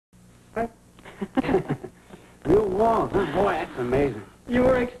Real walls, huh? Boy, that's amazing. You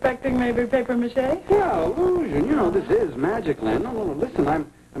were expecting maybe papier-mâché? Yeah, illusion. You know, this is magic land. No, listen,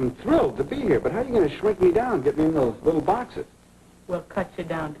 I'm thrilled to be here, but how are you going to shrink me down, get me in those little boxes? We'll cut you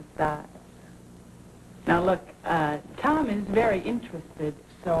down to size. Now, look, Tom is very interested,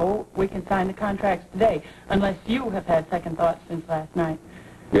 so we can sign the contracts today, unless you have had second thoughts since last night.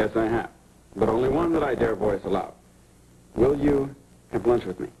 Yes, I have, but only one that I dare voice aloud. Will you have lunch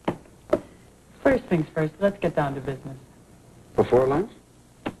with me? First things first, let's get down to business. Before lunch?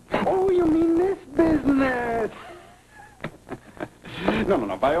 Oh, you mean this business?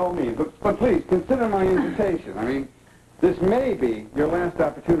 No, by all means. But please, consider my invitation. I mean, this may be your last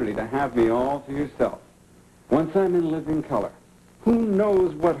opportunity to have me all to yourself. Once I'm in living color, who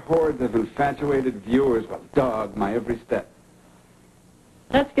knows what hordes of infatuated viewers will dog my every step.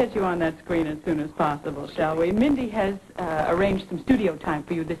 Let's get you on that screen as soon as possible, shall we? Mindy has arranged some studio time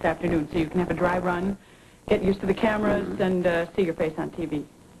for you this afternoon, so you can have a dry run, get used to the cameras, and see your face on TV.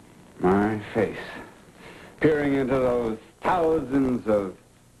 My face. Peering into those thousands of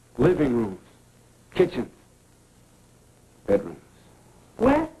living rooms, kitchens, bedrooms.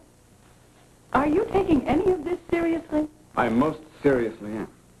 Wes, are you taking any of this seriously? I most seriously am.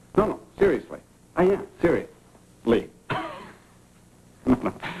 No, seriously. I am, seriously.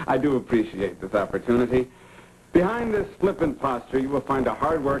 No, I do appreciate this opportunity. Behind this flippant posture, you will find a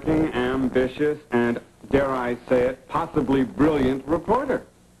hardworking, ambitious, and, dare I say it, possibly brilliant reporter.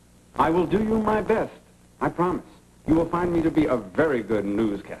 I will do you my best, I promise. You will find me to be a very good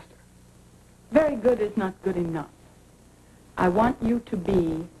newscaster. Very good is not good enough. I want you to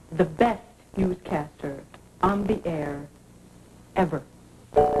be the best newscaster on the air ever.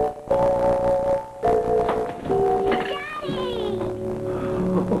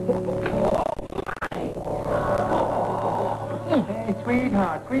 Hey,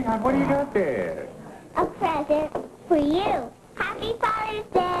 sweetheart, what do you got there? A present for you. Happy Father's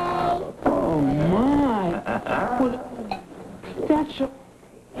Day. Oh, my. Well, that's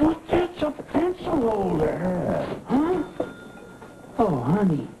a pencil holder. Huh? Oh,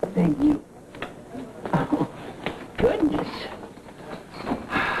 honey, thank you. Oh, goodness.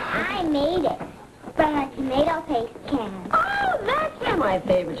 I made it from a tomato paste can. Oh, that's where my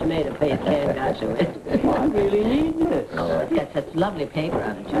favorite tomato paste can got you in. Well, I really need this. Oh, it's got such lovely paper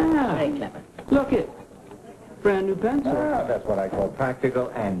on it, John. Yeah. Very clever. Look it. Brand new pencil. Ah, that's what I call practical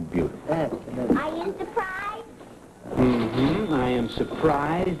and beautiful. Absolutely. Are you surprised? Mm-hmm. I am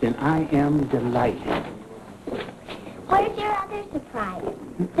surprised and I am delighted. Where's your other surprise?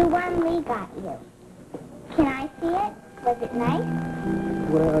 The one we got you. Can I see it? Was it nice?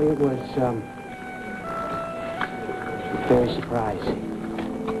 Well, it was, very surprising.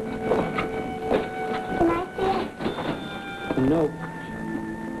 Can I see it? No.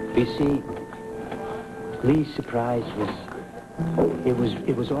 You see, Lee's surprise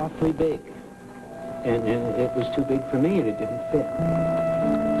it was awfully big. And it was too big for me and it didn't fit.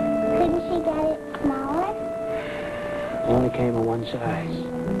 Couldn't she get it smaller? It only came in one size.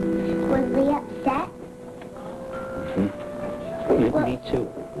 Was Lee upset? Me too.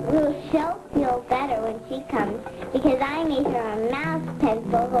 Will she'll feel better when she comes because I made her a mouse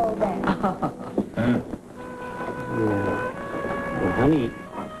pencil holder. Yeah. Well, honey,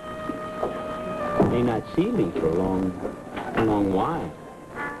 you may not see me for a long while.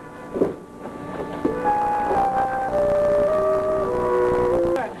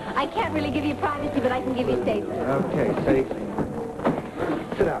 I can't really give you privacy, but I can give you safety. Okay, safety.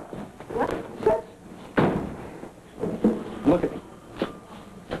 Sit down. What? Look at me.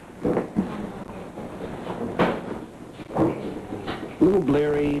 A little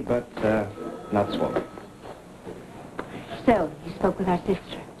bleary, but not swollen. So, you spoke with our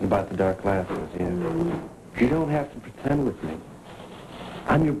sister. About the dark glasses, yeah. You don't have to pretend with me.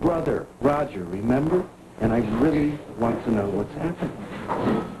 I'm your brother, Roger, remember? And I really want to know what's happening.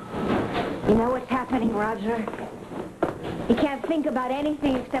 You know what's happening, Roger? He can't think about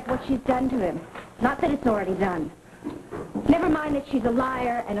anything except what she's done to him. Not that it's already done. Never mind that she's a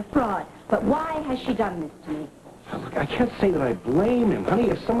liar and a fraud, but why has she done this to me? Look, I can't say that I blame him. Honey,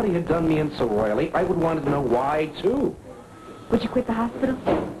 if somebody had done me in so royally, I would want to know why, too. Would you quit the hospital?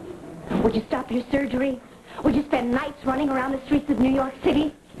 Would you stop your surgery? Would you spend nights running around the streets of New York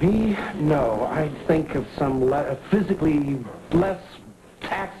City? Me? No, I'd think of some physically less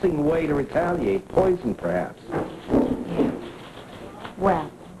taxing way to retaliate. Poison, perhaps. Well,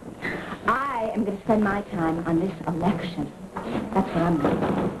 I am going to spend my time on this election. That's what I'm going to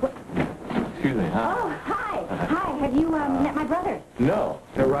do. Excuse me, huh? Oh, hi. Hi. Have you met my brother? No.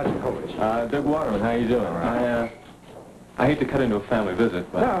 Roger Coleridge. Doug Waterman, how you doing? I hate to cut into a family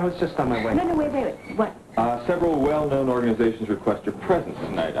visit, but... No, I was just on my way. No, wait. What? Several well-known organizations request your presence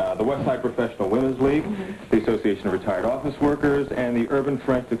tonight. The Westside Professional Women's League, the Association of Retired Office Workers, and the Urban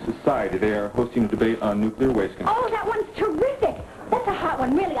Forensic Society. They are hosting a debate on nuclear waste control. Oh, that one's terrific. That's a hot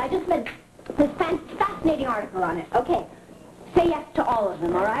one, really. I just read this fascinating article on it. Okay. Say yes to all of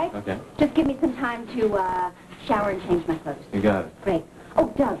them, all right? Okay. Just give me some time to shower and change my clothes. You got it. Great.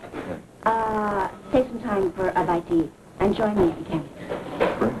 Oh, Doug. Save some time for a bite to eat. And join me if you can.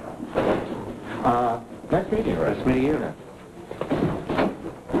 Great. Nice meeting you. Nice meeting you.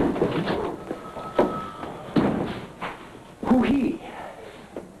 Who he?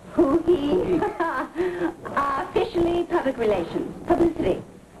 Who he? Officially, public relations. Publicity.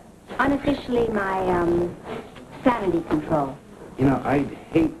 Unofficially, my, sanity control. You know, I'd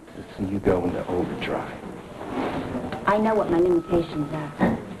hate to see you go into overdrive. I know what my limitations are.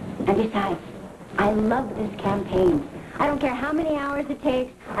 And besides, I love this campaign. I don't care how many hours it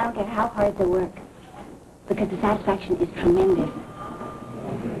takes. I don't care how hard the work. Because the satisfaction is tremendous.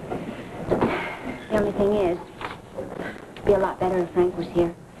 The only thing is, it'd be a lot better if Frank was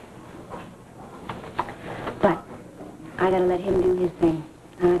here. But I gotta let him do his thing.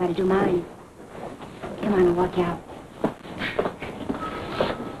 And I gotta do mine. Come on, I'll walk you out.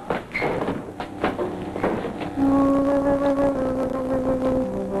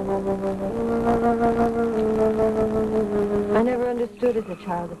 I never understood as a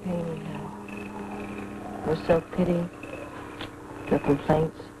child the pain he had. No self-pity, no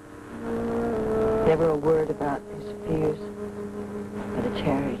complaints, never a word about his fears, but a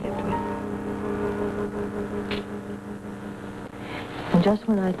chair he lived with. And just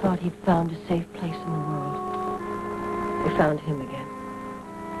when I thought he'd found a safe place in the world, we found him again,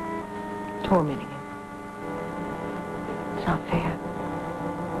 tormenting him. It's not fair.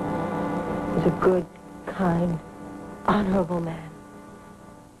 He's a good, kind, honorable man.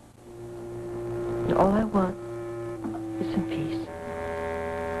 And all I want is some peace.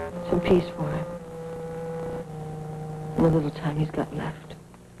 Some peace for him. And the little time he's got left.